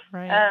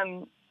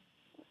 Right.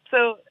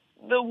 So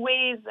the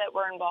ways that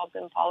we're involved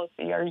in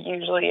policy are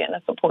usually in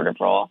a supportive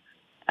role,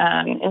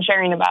 in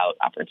sharing about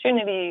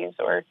opportunities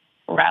or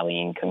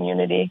rallying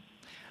community.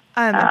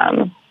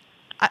 Can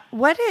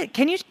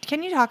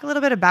you talk a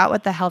little bit about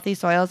what the Healthy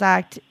Soils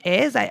Act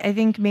is? I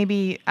think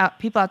maybe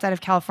people outside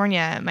of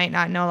California might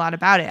not know a lot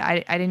about it.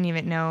 I didn't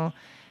even know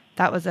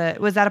did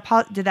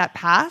that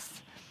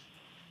pass?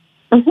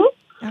 Mm-hmm.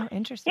 Oh,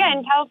 interesting. Yeah,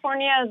 in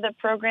California, the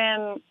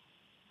program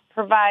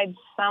provides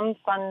some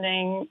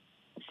funding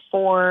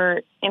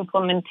for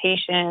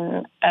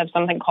implementation of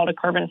something called a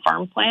carbon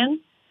farm plan.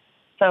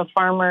 So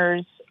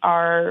farmers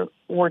are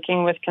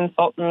working with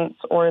consultants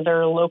or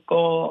their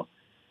local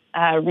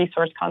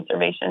resource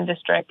conservation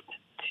district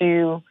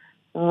to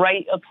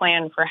write a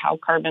plan for how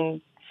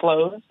carbon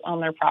flows on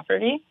their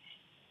property.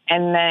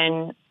 And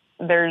then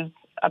there's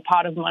a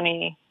pot of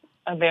money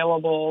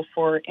available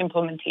for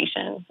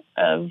implementation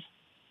of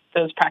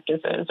those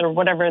practices or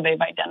whatever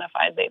they've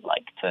identified they'd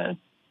like to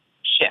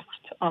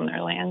shift on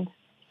their land.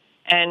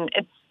 And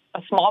it's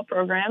a small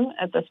program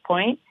at this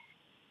point,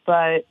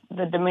 but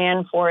the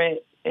demand for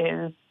it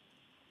is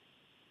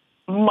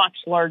much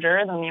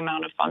larger than the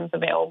amount of funds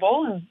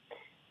available. And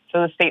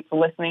so the state's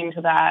listening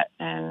to that,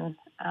 and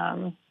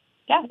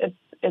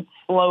it's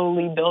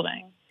slowly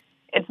building.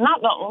 It's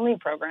not the only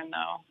program,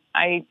 though.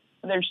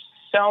 There's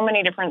so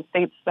many different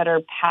states that are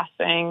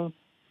passing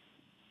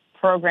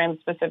programs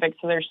specific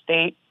to their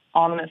state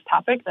on this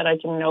topic that I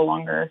can no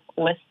longer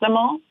list them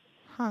all.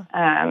 Huh.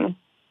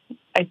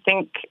 I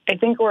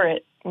think we're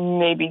at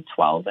maybe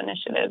 12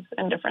 initiatives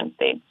in different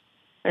states.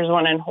 There's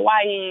one in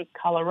Hawaii,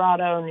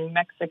 Colorado, New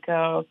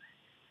Mexico,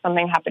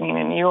 something happening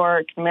in New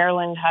York.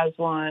 Maryland has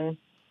one.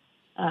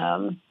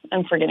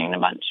 I'm forgetting a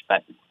bunch,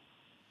 but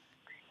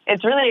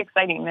it's really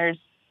exciting. There's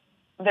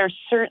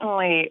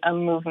certainly a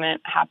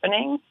movement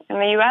happening in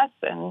the U.S.,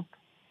 and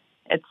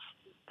it's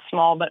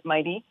small but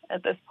mighty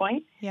at this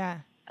point. Yeah.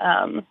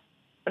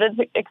 But it's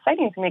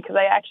exciting to me because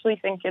I actually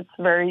think it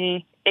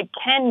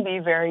can be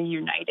very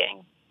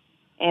uniting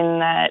in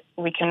that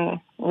we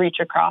can reach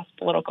across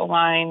political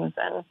lines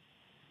and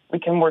we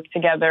can work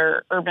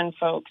together, urban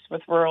folks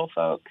with rural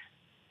folks,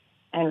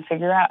 and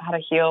figure out how to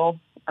heal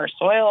our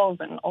soils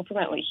and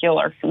ultimately heal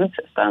our food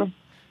system.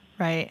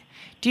 Right.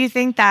 Do you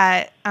think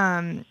that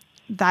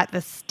that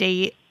the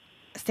state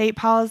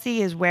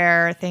policy is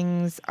where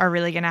things are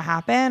really going to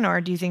happen,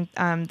 or do you think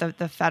at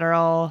the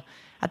federal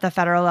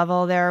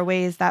level there are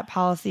ways that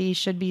policy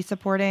should be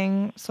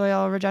supporting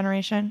soil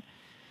regeneration?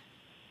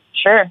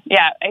 Sure.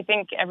 Yeah, I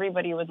think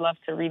everybody would love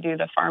to redo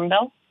the Farm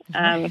Bill.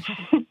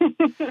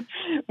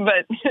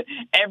 But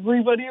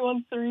everybody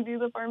wants to redo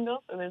the Farm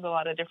Bill, so there's a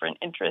lot of different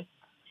interests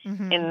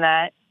in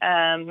that.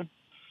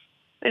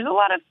 There's a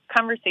lot of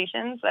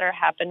conversations that are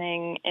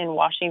happening in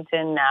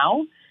Washington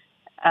now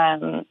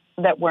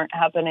that weren't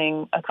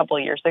happening a couple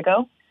of years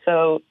ago.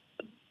 So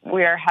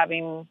we are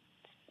having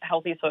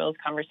healthy soils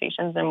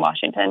conversations in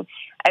Washington.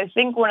 I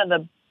think one of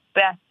the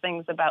best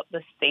things about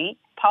the state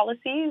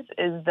policies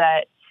is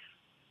that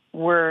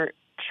we're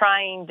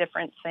trying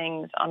different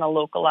things on a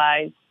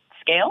localized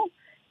scale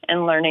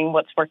and learning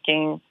what's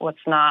working, what's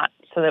not,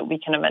 so that we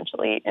can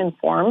eventually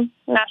inform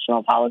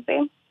national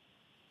policy.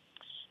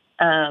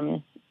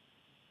 And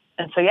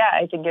so, yeah,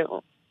 I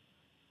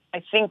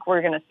think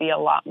we're going to see a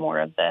lot more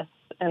of this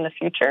in the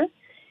future.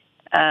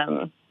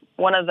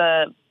 One of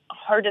the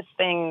hardest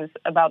things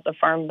about the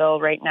Farm Bill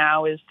right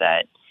now is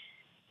that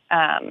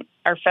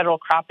our federal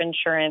crop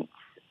insurance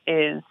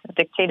is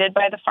dictated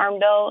by the Farm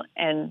Bill,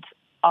 and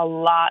a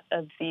lot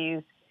of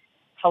these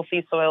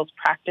healthy soils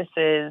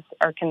practices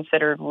are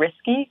considered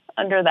risky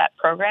under that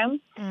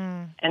program.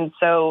 And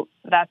so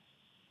that's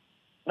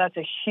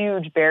a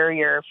huge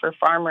barrier for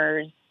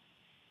farmers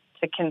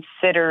to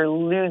consider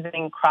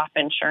losing crop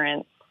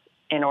insurance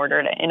in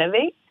order to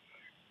innovate.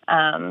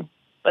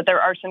 But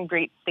there are some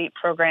great state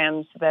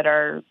programs that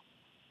are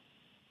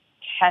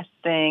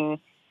testing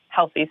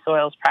healthy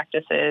soils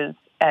practices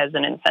as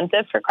an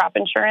incentive for crop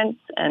insurance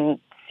and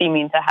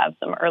seeming to have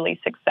some early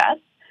success.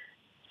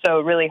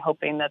 So really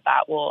hoping that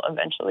will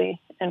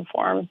eventually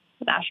inform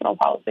national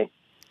policy.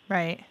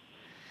 Right.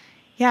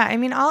 Yeah. I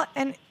mean, all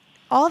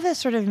of this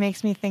sort of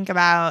makes me think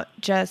about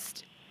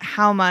just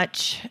how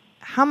much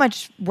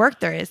work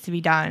there is to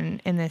be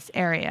done in this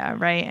area,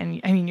 right?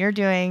 And I mean, you're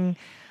doing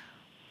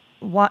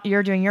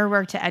your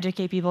work to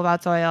educate people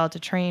about soil, to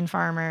train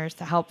farmers,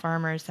 to help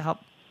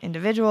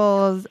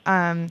individuals,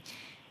 and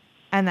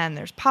then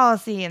there's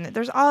policy, and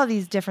there's all of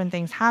these different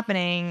things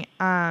happening,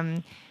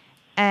 and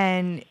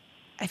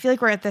I feel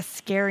like we're at this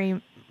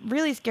scary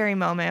really scary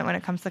moment when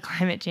it comes to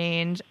climate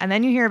change. And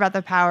then you hear about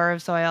the power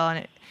of soil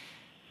and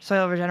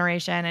soil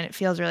regeneration, and it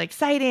feels really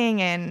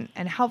exciting and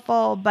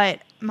helpful.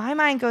 But my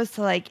mind goes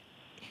to like,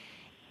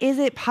 is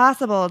it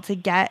possible to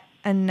get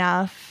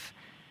enough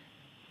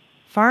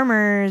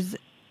farmers,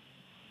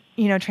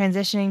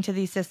 transitioning to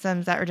these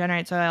systems that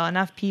regenerate soil,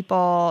 enough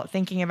people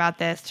thinking about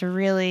this to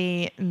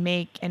really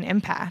make an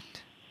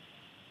impact?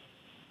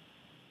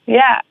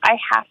 Yeah, I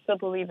have to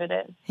believe it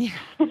is. Yeah.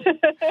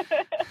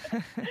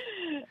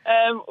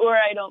 Or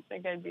I don't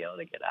think I'd be able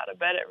to get out of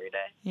bed every day.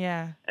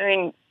 Yeah. I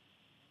mean,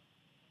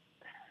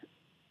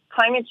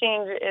 climate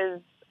change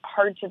is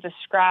hard to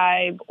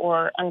describe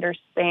or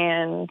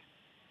understand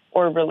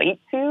or relate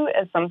to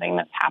as something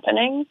that's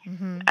happening.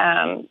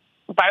 Mm-hmm.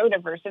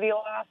 Biodiversity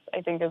loss,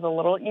 I think, is a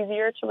little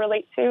easier to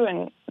relate to.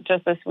 And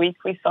just this week,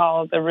 we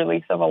saw the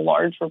release of a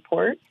large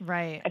report.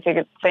 Right. I think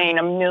it's saying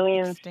 1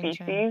 million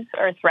Extinction. species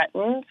are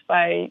threatened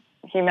by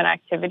human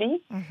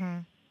activity.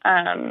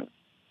 Mm-hmm.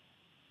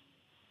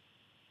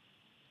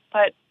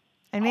 But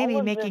and maybe all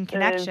of making this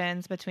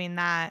connections between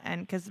that,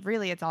 and because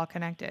really it's all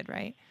connected,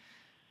 right?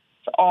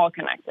 It's all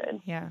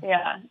connected. Yeah.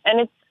 Yeah.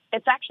 And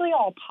it's actually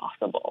all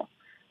possible.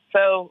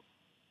 So,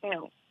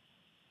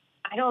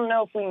 I don't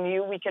know if we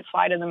knew we could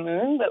fly to the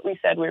moon, but we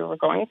said we were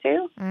going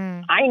to.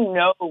 I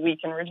know we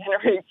can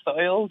regenerate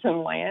soils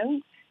and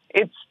land.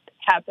 It's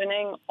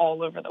happening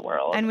all over the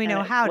world. And we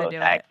know how to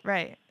do it,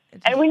 right?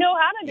 And we know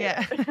how to do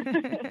Yeah.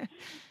 it.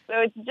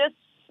 So it's just,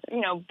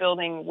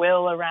 building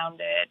will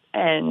around it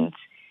and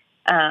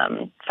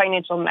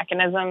financial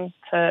mechanisms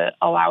to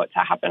allow it to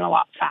happen a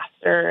lot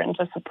faster and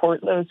to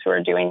support those who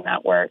are doing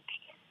that work.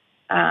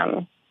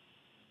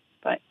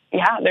 But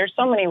yeah, there's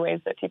so many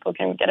ways that people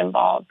can get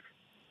involved.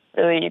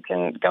 Really, you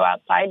can go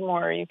outside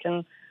more. You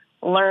can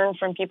learn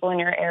from people in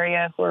your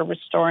area who are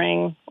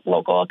restoring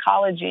local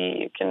ecology.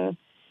 You can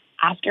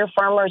ask your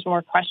farmers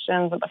more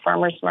questions at the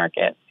farmers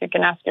markets. You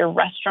can ask your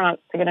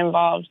restaurants to get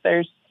involved.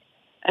 There's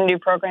a new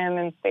program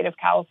in the state of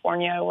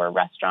California where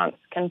restaurants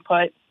can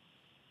put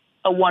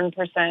a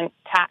 1%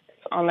 tax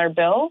on their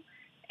bill,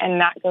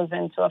 and that goes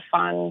into a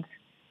fund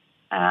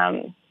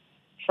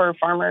for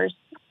farmers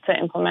to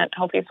implement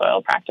healthy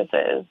soil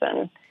practices.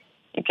 And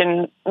you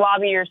can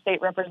lobby your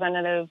state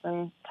representatives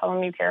and tell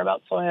them you care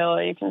about soil.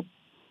 Or you can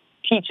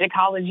teach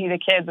ecology to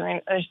kids. I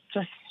mean, there's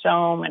just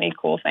so many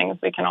cool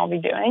things we can all be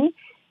doing.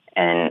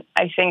 And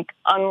I think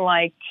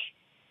unlike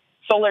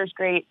solar's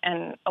great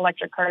and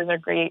electric cars are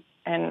great,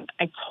 and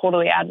I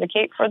totally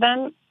advocate for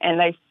them, and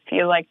I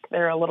feel like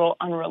they're a little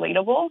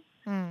unrelatable.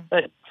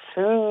 But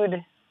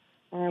food,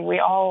 we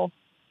all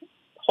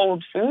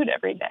hold food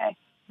every day.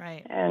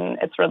 Right. And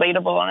it's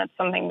relatable, and it's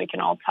something we can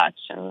all touch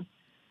and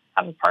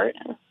have a part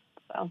in.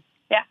 So,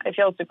 yeah, I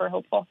feel super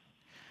hopeful.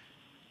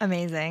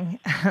 Amazing.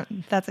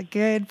 That's a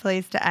good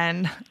place to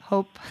end.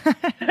 Hope.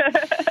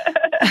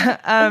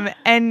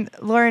 And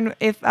Lauren,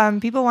 if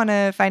people want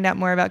to find out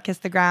more about Kiss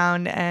the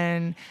Ground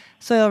and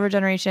soil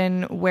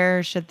regeneration,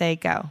 where should they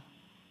go?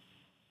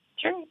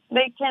 Sure.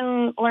 They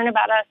can learn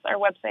about us. Our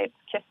website's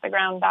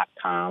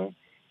kisstheground.com,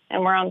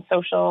 and we're on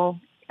social,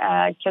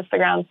 Kiss the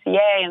Ground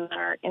CA, and then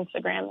our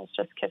Instagram is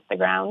just Kiss the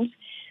Ground.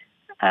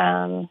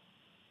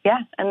 Yeah,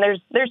 and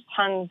there's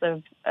tons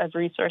of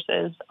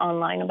resources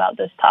online about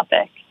this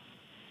topic.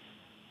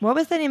 What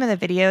was the name of the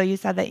video you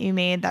said that you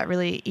made that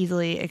really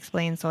easily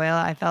explained soil?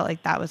 I felt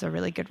like that was a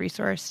really good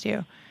resource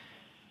too.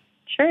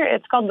 Sure.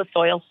 It's called The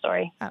Soil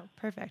Story. Oh,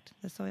 perfect.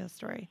 The Soil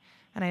Story.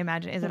 And I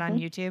imagine, is it on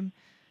YouTube?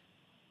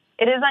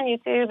 It is on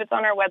YouTube. It's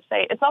on our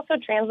website. It's also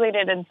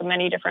translated into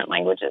many different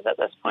languages at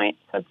this point.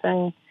 So it's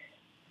in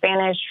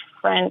Spanish,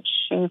 French,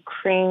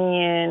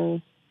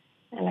 Ukrainian,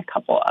 and a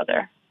couple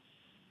other.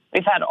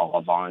 We've had all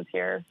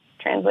volunteer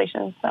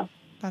translations. So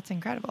that's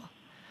incredible.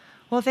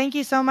 Well, thank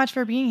you so much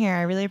for being here.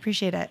 I really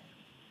appreciate it.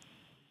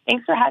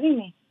 Thanks for having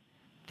me.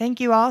 Thank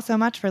you all so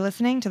much for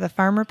listening to the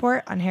Farm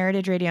Report on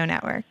Heritage Radio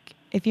Network.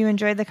 If you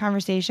enjoyed the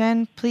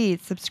conversation,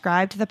 please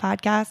subscribe to the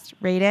podcast,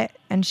 rate it,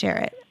 and share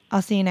it.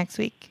 I'll see you next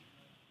week.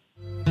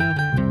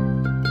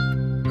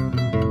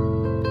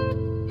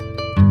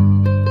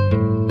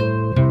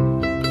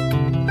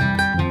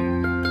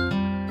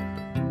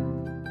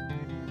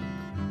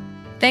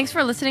 Thanks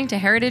for listening to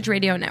Heritage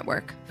Radio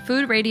Network,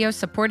 food radio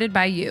supported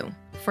by you.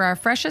 For our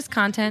freshest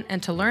content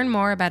and to learn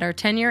more about our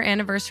 10-year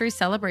anniversary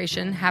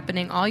celebration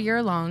happening all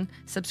year long,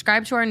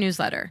 subscribe to our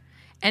newsletter.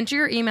 Enter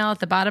your email at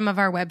the bottom of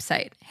our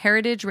website,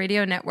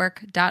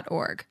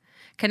 heritageradionetwork.org.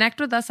 Connect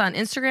with us on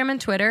Instagram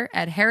and Twitter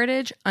at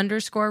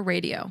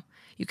heritage_radio.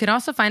 You can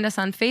also find us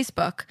on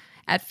Facebook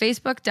at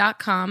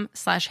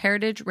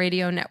facebook.com/Heritage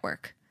Radio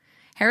Network.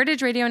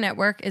 Heritage Radio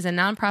Network is a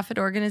nonprofit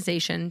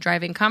organization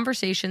driving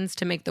conversations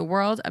to make the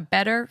world a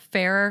better,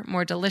 fairer,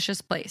 more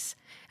delicious place.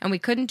 And we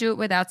couldn't do it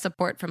without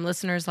support from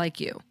listeners like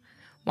you.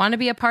 Want to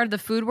be a part of the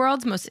food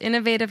world's most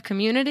innovative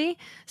community?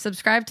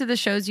 Subscribe to the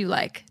shows you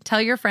like,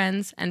 tell your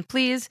friends, and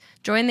please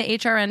join the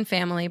HRN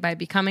family by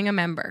becoming a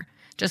member.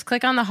 Just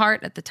click on the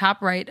heart at the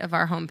top right of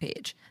our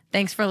homepage.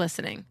 Thanks for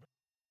listening.